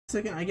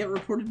Second I get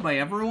reported by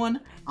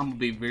everyone, I'm gonna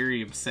be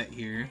very upset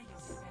here.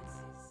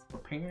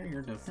 Prepare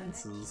your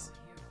defenses.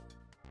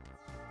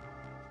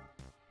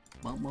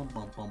 Boom, boom,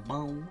 boom, boom,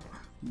 boom.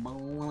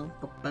 Boom,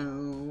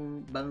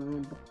 boom,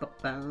 boom,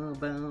 boom,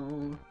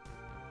 boom.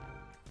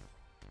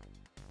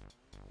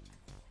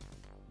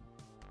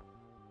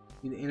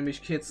 The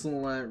animation kits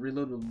will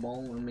reload with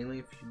ball or melee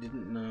if you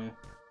didn't know.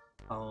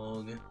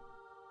 Hog.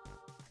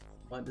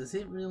 But does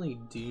it really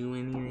do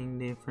anything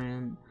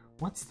different?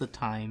 What's the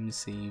time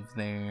save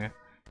there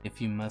if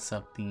you mess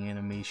up the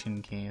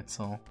animation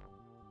cancel?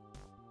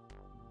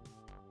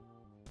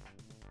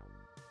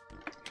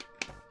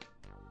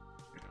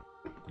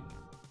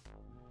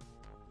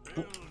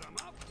 Oh.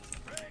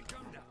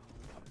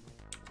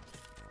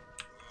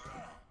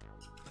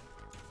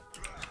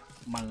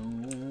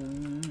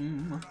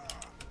 Boom.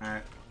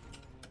 Alright.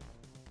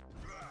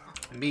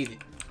 I made it.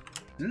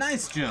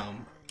 Nice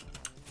jump!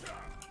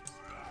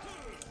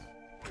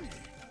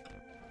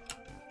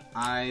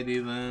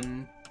 Alrighty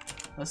then.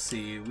 Let's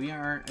see, we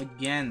are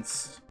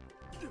against...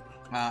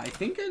 I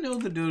think I know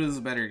the dude is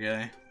a better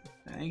guy.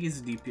 I think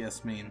he's a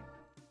DPS main.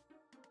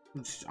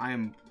 Which I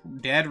am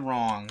dead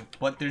wrong,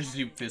 but there's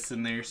Doofus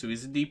in there, so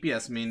he's a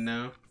DPS main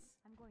now.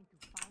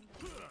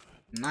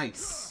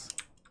 Nice.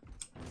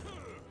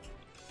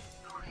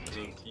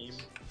 Team.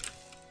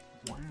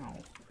 Wow.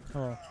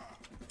 Oh.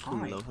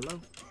 Hi. Hello,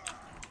 hello.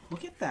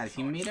 Look at that,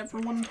 he made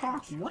everyone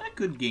talk. What a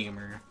good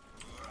gamer.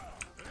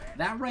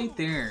 That right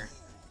there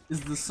is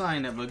the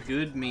sign of a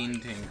good main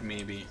tank,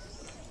 maybe.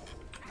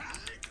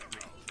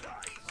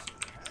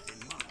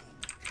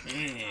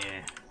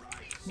 Yeah.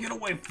 Get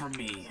away from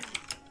me.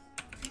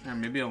 Or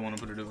maybe I want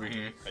to put it over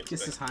here.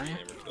 Kiss is high.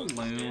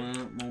 Hello,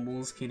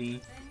 mobiles,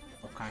 kitty.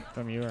 Okay.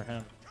 From you or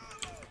him?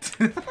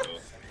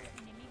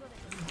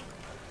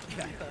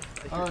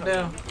 Oh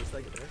no.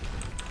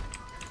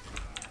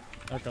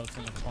 That goes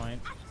in the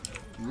point.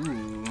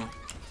 Ooh.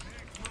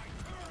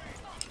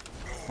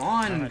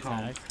 Fun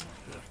comp.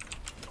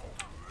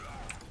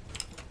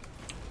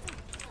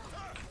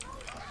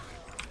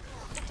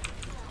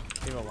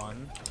 Give a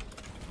one.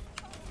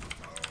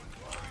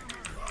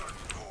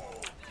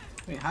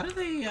 Wait, how did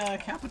they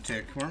cap a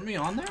tick? Weren't we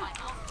on there?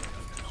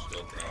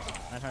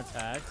 I had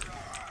tagged.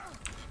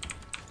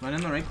 Right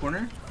in the right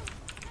corner?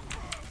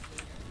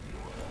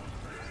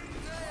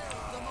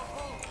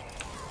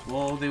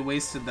 Whoa, they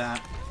wasted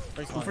that.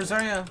 Go for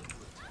Zarya.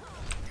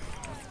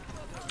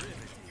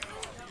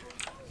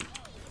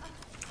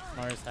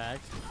 Mars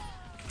tagged.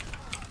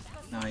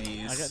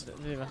 Nice. I got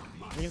Viva.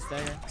 You can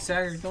stagger.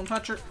 Stagger, don't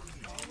touch her.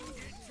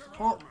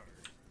 Oh.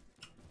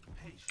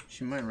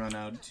 She might run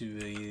out to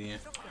the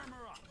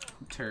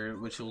turret,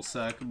 which will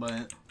suck,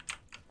 but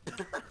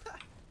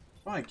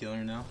probably kill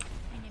her now.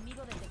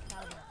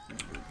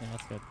 Yeah,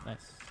 that's good.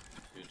 Nice.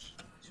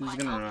 She was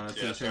gonna run out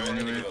to the turret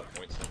anyway.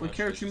 What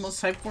character you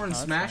most hyped for in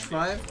Smash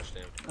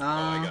 5?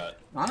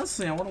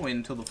 Honestly, I want to wait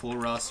until the full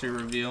roster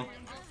reveal.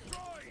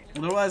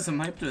 Otherwise, I'm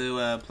hyped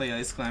to play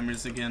Ice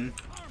Climbers again.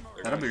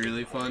 That'll be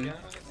really fun.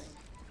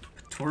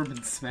 Torb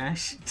and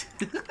Smash.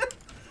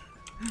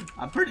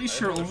 I'm pretty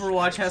sure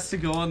Overwatch has to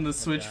go on the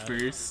Switch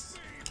first.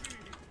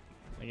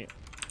 Thank you.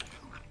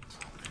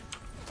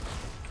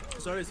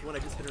 Sorry, it's one I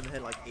just hit her in the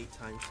head like 8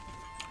 times.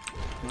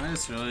 I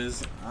just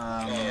realized,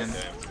 man,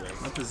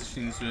 my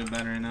positioning's doing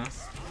better now.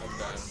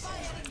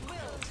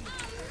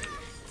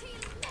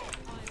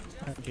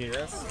 Do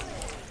this.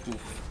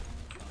 Oof.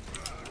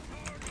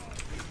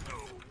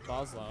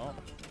 Ball's low.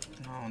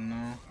 Oh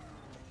no.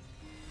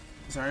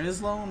 Sorry,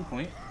 is low on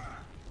point.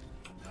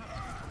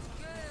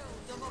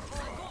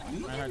 We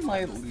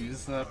might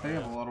lose that. They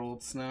have a lot of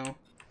ults now.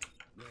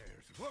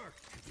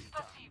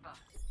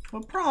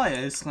 But probably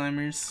Ice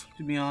Climbers,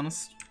 to be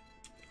honest.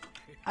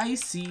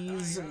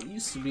 Ices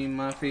used to be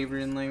my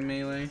favorite in like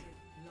melee.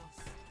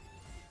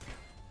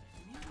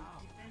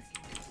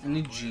 I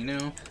need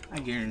Gino. I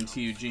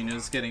guarantee you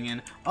Gino's getting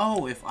in.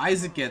 Oh, if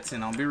Isaac gets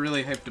in, I'll be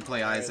really hyped to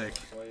play Isaac.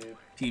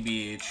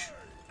 TBH.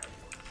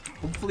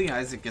 Hopefully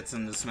Isaac gets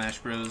into Smash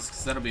Bros,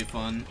 because that'll be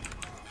fun.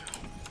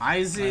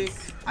 Isaac,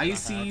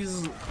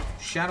 Ices,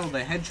 Shadow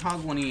the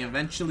Hedgehog when he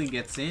eventually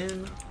gets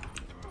in.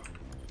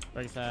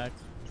 Break tag.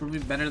 Probably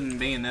better than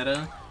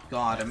Bayonetta.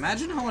 God,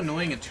 imagine how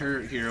annoying a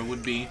turret hero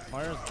would be.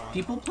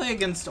 People play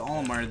against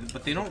Olimar,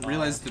 but they don't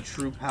realize the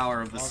true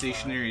power of the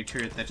stationary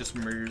turret that just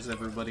murders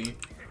everybody.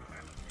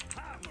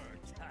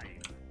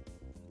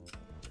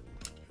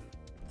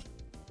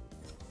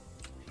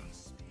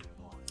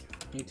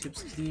 Hey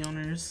tips to the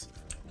owners.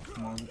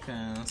 Long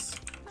pass.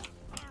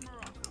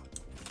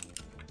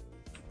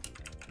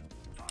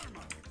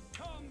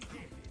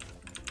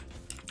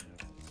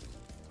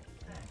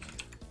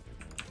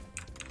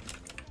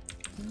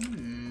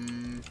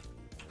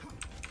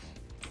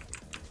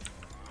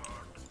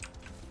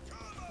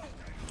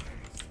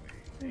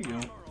 There you go.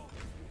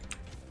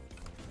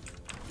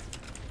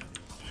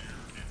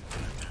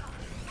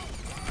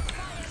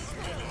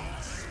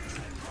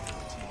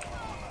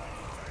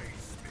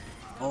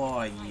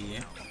 Oh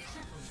yeah.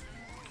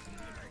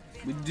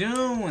 We're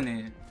doing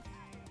it.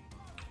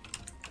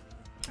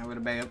 I would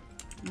have back up.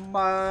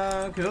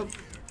 Back up.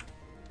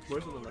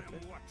 Where's on the left there?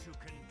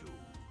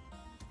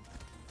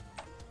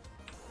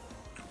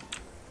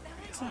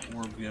 Where's that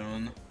orb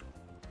going?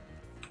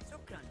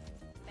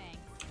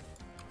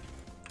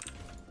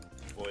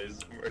 Boys,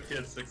 I'm already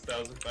at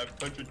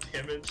 6,500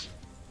 damage.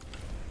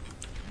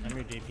 I'm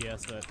your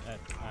DPS at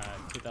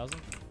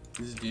 2,000.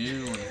 He's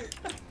doing.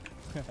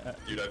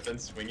 Dude, I've been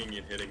swinging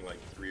and hitting like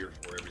 3 or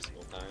 4 every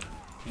single time.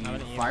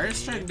 Fire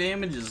strike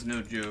damage is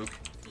no joke.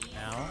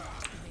 Now.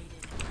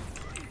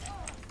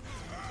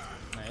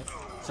 Nice.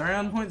 Sorry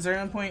on point, sorry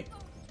on point.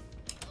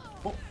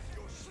 Oh.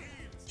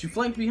 She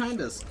flanked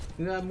behind us.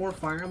 You got more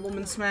Fire Emblem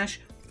in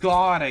Smash?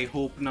 God, I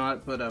hope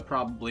not, but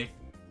probably.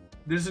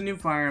 There's a new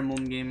Fire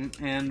Emblem game,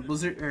 and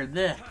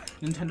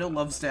Nintendo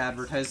loves to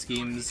advertise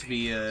games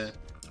via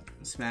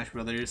Smash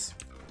Brothers.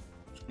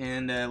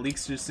 And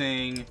leaks are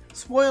saying,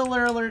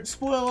 spoiler alert,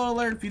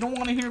 if you don't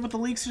want to hear what the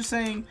leaks are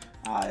saying,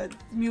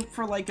 mute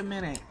for like a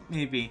minute,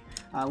 maybe.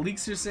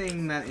 Leaks are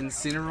saying that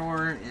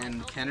Incineroar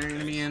and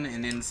Kennerinian,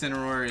 and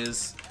Incineroar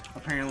is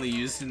apparently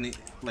used in the,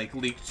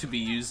 leaked to be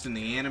used in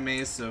the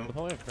anime, so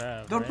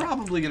they're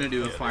probably gonna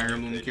do a Fire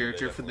Emblem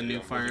character for the new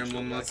Fire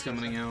Emblem that's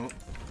coming out.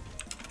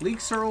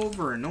 Leaks are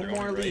over, no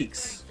more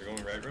leaks. They're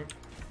going right room?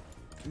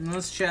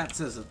 Unless chat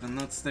says it, then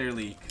that's their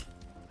leak.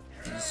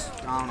 Just,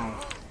 I don't know,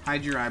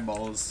 hide your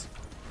eyeballs.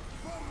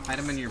 Hide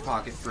them in your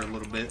pocket for a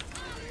little bit.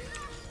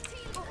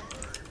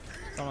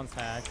 Someone's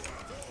hacked.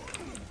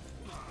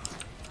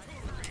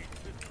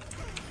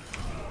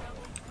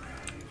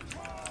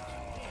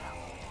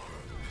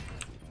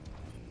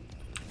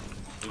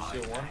 Did you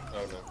steal one?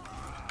 Oh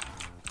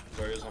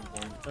no. Zarya's on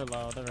point. They're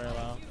low, they're very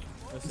low.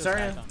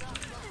 Zarya.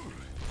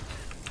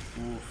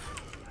 Oof.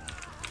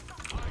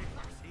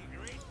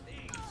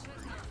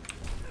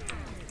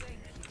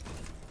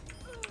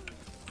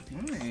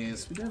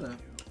 Nice, we did it.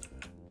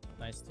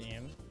 Nice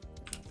team.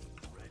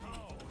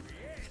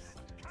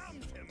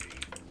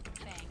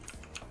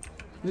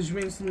 Did you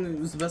mean something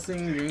that was the best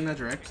thing during that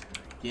direct?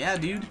 Yeah,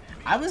 dude.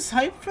 I was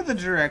hyped for the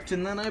direct,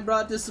 and then I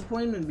brought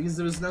disappointment because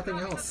there was nothing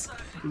else.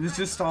 It was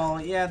just all,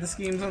 yeah, this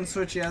game's on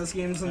Switch, yeah, this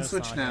game's on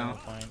Switch now.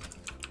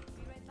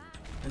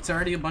 It's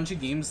already a bunch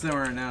of games that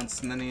were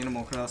announced, and then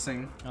Animal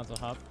Crossing. What's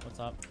up? What's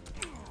up?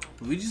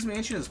 Luigi's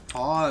Mansion is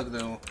Pog,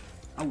 though.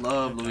 I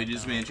love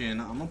Luigi's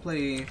Mansion. I'm gonna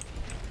play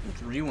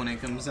 3 when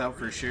it comes out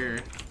for sure.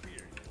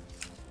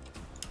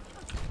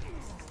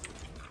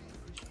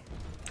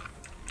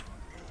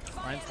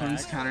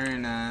 Friends counter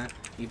in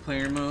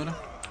 8-player mode.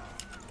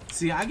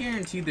 See, I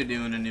guarantee they're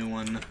doing a new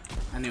one,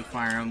 a new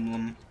Fire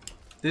Emblem.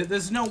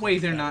 There's no way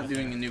they're not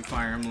doing a new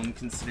Fire Emblem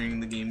considering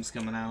the game's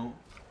coming out.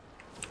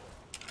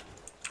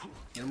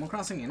 Animal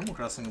Crossing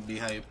would be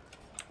hype.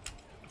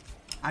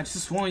 I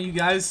just want you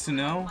guys to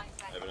know,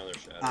 I have another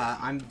shadow.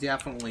 I'm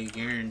definitely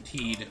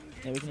guaranteed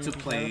to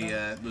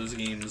play those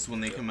games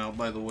when they come out,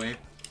 by the way.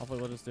 Hopefully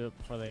we'll just do it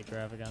before they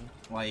grab again.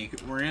 Like,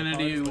 we're gonna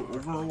do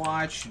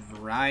Overwatch,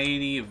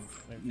 variety of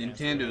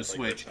Nintendo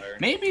Switch.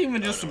 Maybe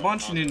even just a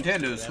bunch of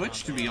Nintendo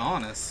Switch, to be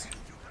honest.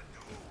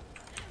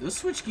 Those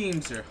Switch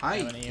games are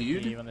hype,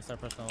 dude. When they start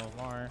pressing a little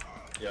more.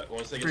 Yeah,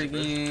 once they get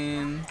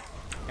Friggin'...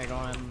 Okay,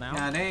 going now.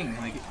 God dang,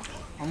 like,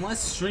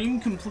 unless stream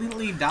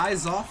completely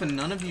dies off and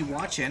none of you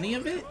watch any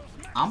of it,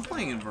 I'm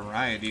playing a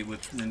variety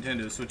with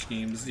Nintendo Switch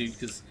games, dude,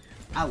 because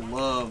I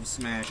love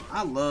Smash.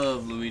 I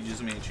love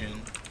Luigi's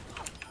Mansion.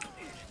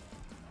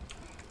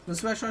 When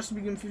Smash starts to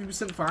become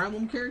 50% Fire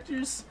Emblem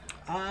characters,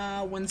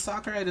 when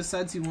Sakurai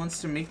decides he wants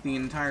to make the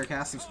entire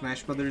cast of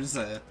Smash Brothers,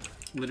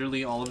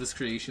 literally all of his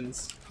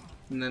creations,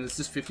 and then it's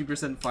just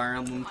 50% Fire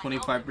Emblem,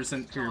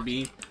 25%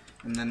 Kirby,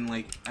 and then,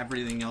 like,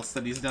 everything else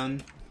that he's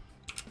done.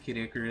 Kid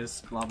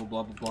Icarus, blah blah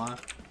blah blah blah.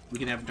 We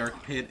can have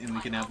Dark Pit, and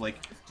we can have, like,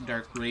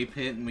 Dark Gray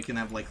Pit, and we can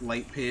have, like,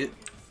 Light Pit.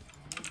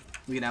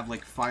 We can have,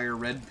 like, Fire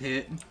Red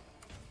Pit.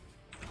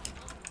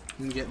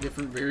 We can get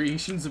different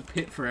variations of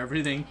Pit for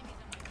everything.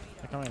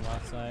 They're coming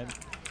left side.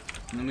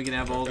 And then we can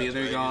have all the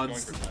other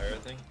gods.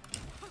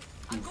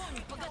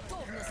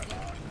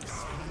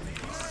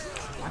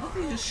 Why don't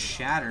they just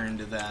shatter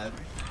into that?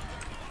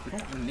 We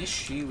don't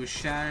initiate with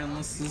shatter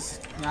unless this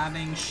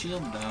goddamn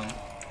shield down.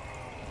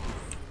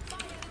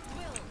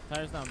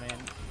 Tire's down, man.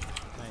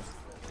 Nice.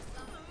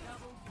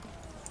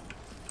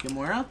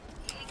 Gamora?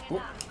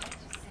 Oh.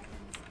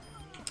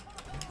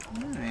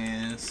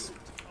 Nice.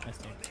 Nice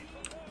team.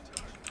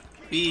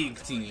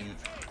 Big team.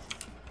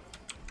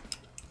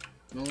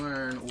 You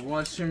learn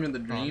Overwatch Stream of the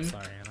Dream. Oh,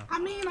 sorry, Anna. I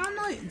mean,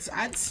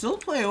 I'd still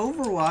play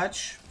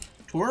Overwatch.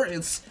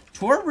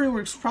 Torb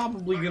rework's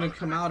probably gonna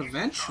come out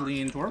eventually,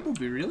 and Torb will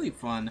be really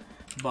fun.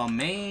 But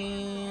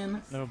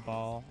man, No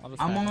ball.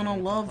 I'm gonna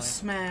love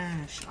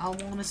Smash. I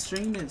wanna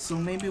stream it, so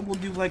maybe we'll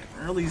do like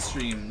early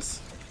streams.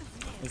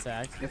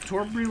 Exact. If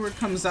Torb rework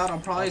comes out, I'll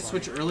probably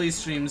switch early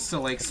streams to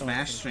like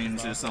Smash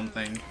streams or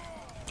something.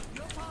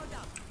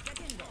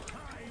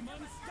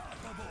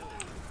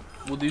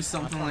 We'll do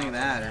something like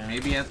that, or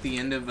maybe at the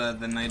end of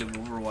the night of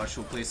Overwatch,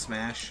 we'll play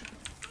Smash.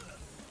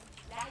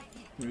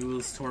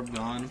 Rules Torb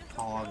gone?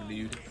 Pog,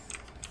 dude.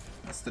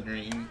 That's the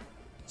dream.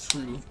 Just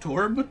remove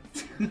Torb.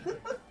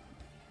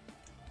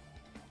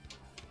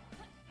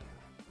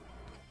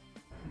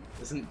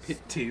 Isn't Pit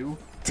 2?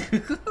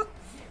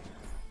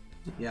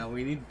 Yeah,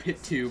 we need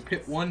Pit 2.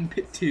 Pit 1,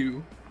 Pit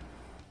 2.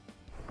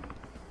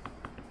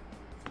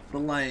 But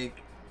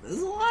like,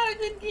 there's a lot of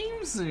good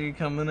games that are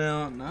coming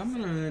out, and I'm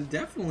gonna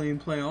definitely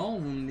play all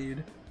of them,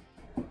 dude.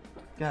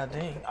 God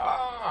dang.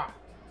 Ah!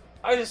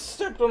 I just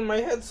stepped on my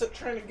headset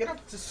trying to get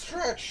up to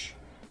stretch.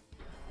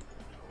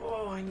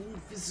 Oh, I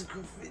need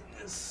physical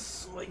fitness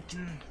so I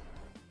can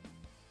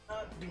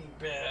not be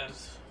bad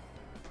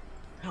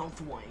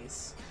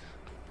health-wise.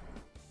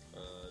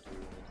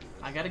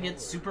 I gotta get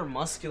super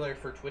muscular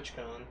for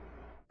TwitchCon.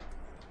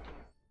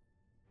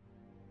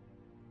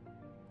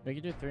 We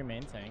could do 3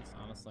 main tanks,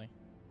 honestly.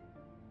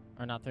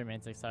 Or not 3 main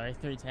tanks, sorry,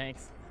 3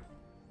 tanks.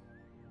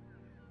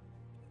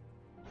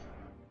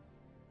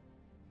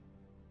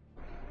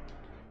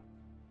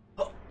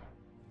 Oh.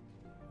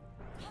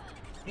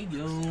 Hey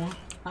yo.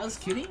 How's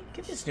Kitty?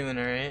 Kitty's doing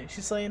alright.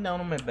 She's laying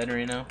down on my bed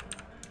right now.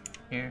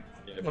 Here.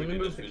 Yeah, Let me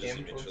move the just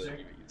cam make sure that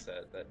he eats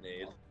that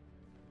nade.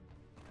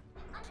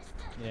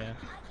 Yeah.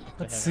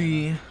 Let's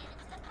see.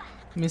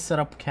 Let me set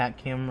up cat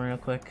cam real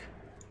quick.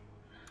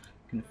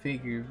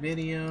 Configure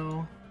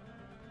video.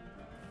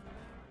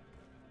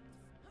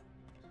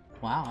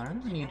 Wow, I don't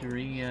even need to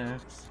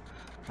rechange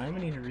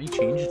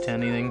it to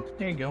anything.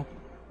 There you go.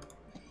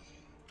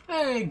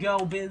 There you go,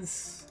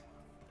 Biz.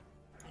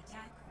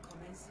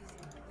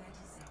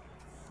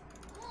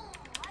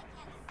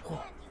 Oh, what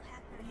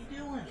are you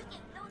doing?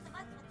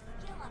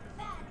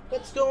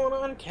 What's going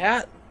on,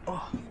 cat?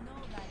 Oh.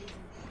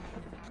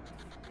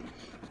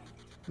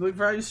 Like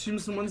Friday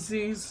streams on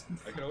Wednesdays.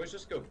 I can always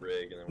just go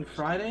Brig and then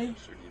Friday?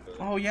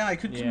 Oh yeah, I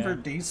could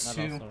convert days that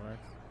too. also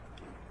works.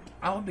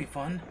 That would be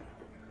fun.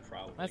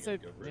 Probably. I'd say,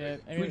 go Brig. yeah,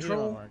 Can we either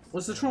troll? one works.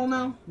 What's the troll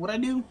now? What'd I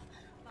do?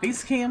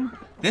 Face cam?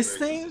 This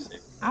thing?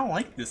 I don't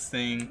like this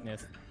thing.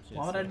 Yes.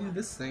 Why would I do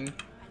this thing?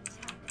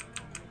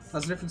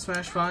 That's different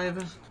Smash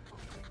 5.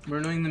 More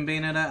annoying than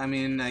Bayonetta. I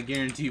mean, I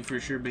guarantee you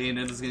for sure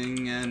Bayonetta's getting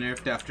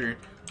nerfed after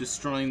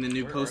destroying the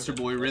new poster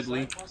boy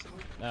Ridley.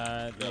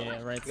 The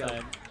right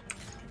side.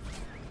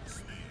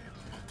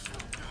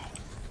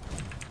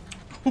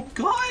 Oh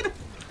god!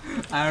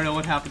 I don't know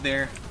what happened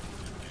there.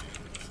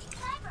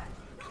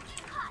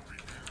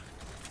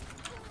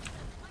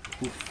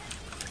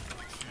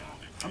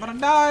 Oof. I'm gonna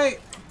die!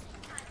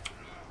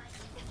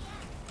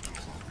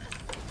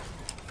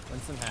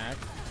 Winston hack.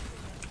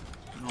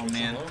 Oh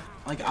man.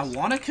 Like, I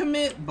wanna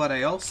commit, but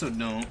I also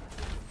don't.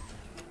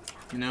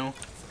 You know?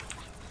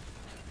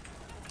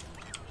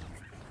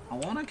 I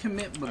wanna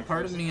commit, but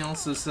part of me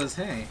also says,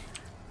 hey,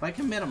 if I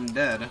commit, I'm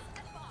dead.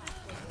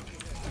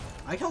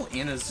 I like how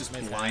Anna's just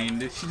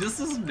blind. She just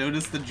doesn't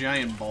notice the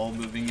giant ball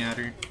moving at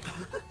her.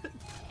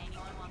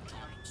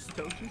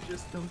 Don't you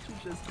just.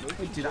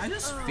 Wait, did I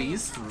just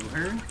phase through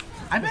her?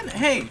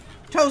 Hey,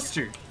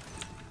 Toaster!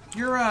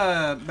 You're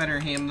a better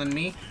ham than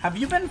me. Have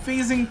you been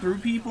phasing through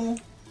people?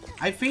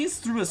 I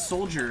phased through a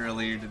soldier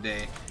earlier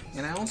today.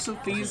 And I also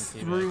phased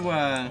through,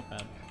 I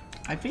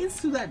phased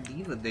through that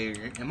diva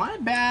there. Am I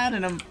bad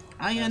and am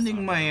I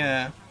ending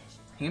my,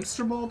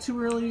 hamster ball too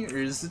early? Or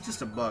is it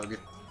just a bug?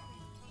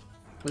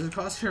 Was it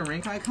cost her a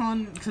rank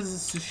icon? Because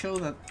it's to show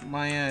that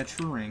my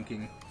true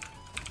ranking.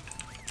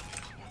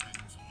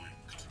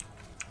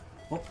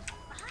 Oh.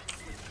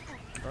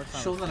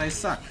 Show that I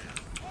suck.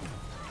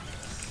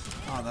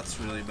 Oh, that's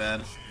really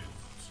bad.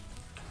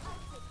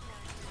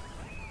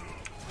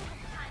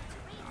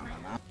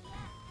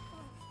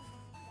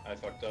 I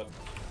fucked up.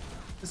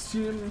 This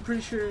team, I'm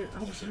pretty sure it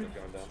helps.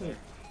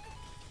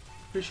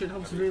 Pretty sure it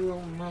helps very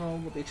little, not all,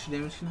 but the extra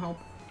damage can help.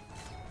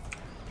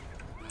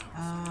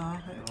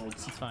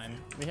 It's fine.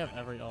 We have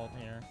every ult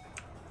here.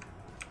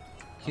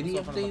 Kitty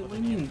update?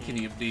 What do you mean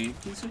kitty update?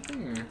 He's right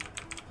there.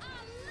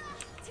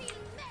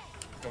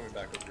 Coming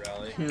back with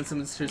Rally. And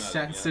some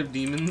stacks of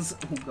demons.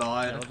 Oh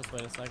god. Yeah, we'll just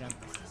wait a second.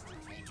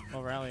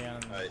 We'll rally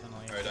on. Alright,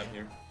 I'm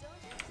here.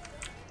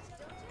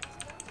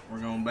 We're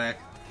going back.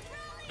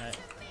 Alright,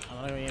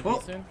 I'm gonna go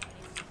EMP soon.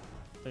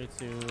 3,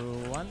 2,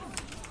 1.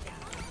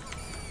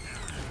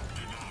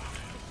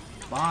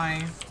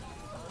 Bye.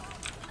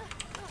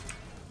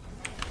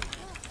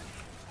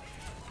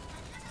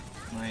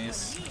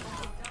 Nice.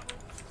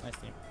 Nice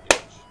team.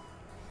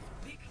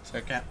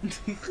 So cat.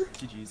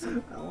 GG's. I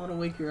want to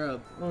wake her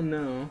up. Oh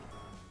no.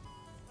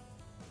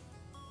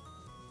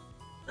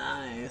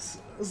 Nice.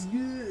 That was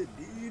good,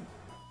 dude.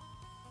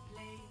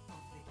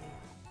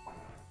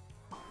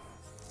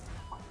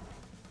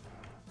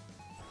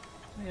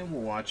 Yeah,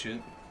 we'll watch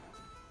it.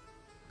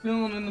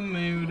 Feeling in the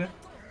mood.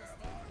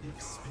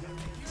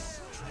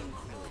 Experience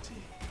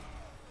tranquility.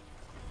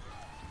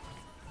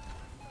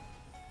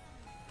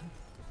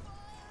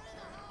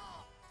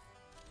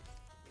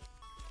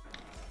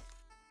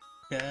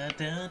 Da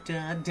da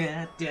da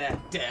da da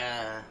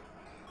da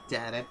da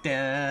da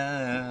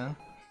da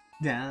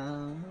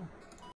da.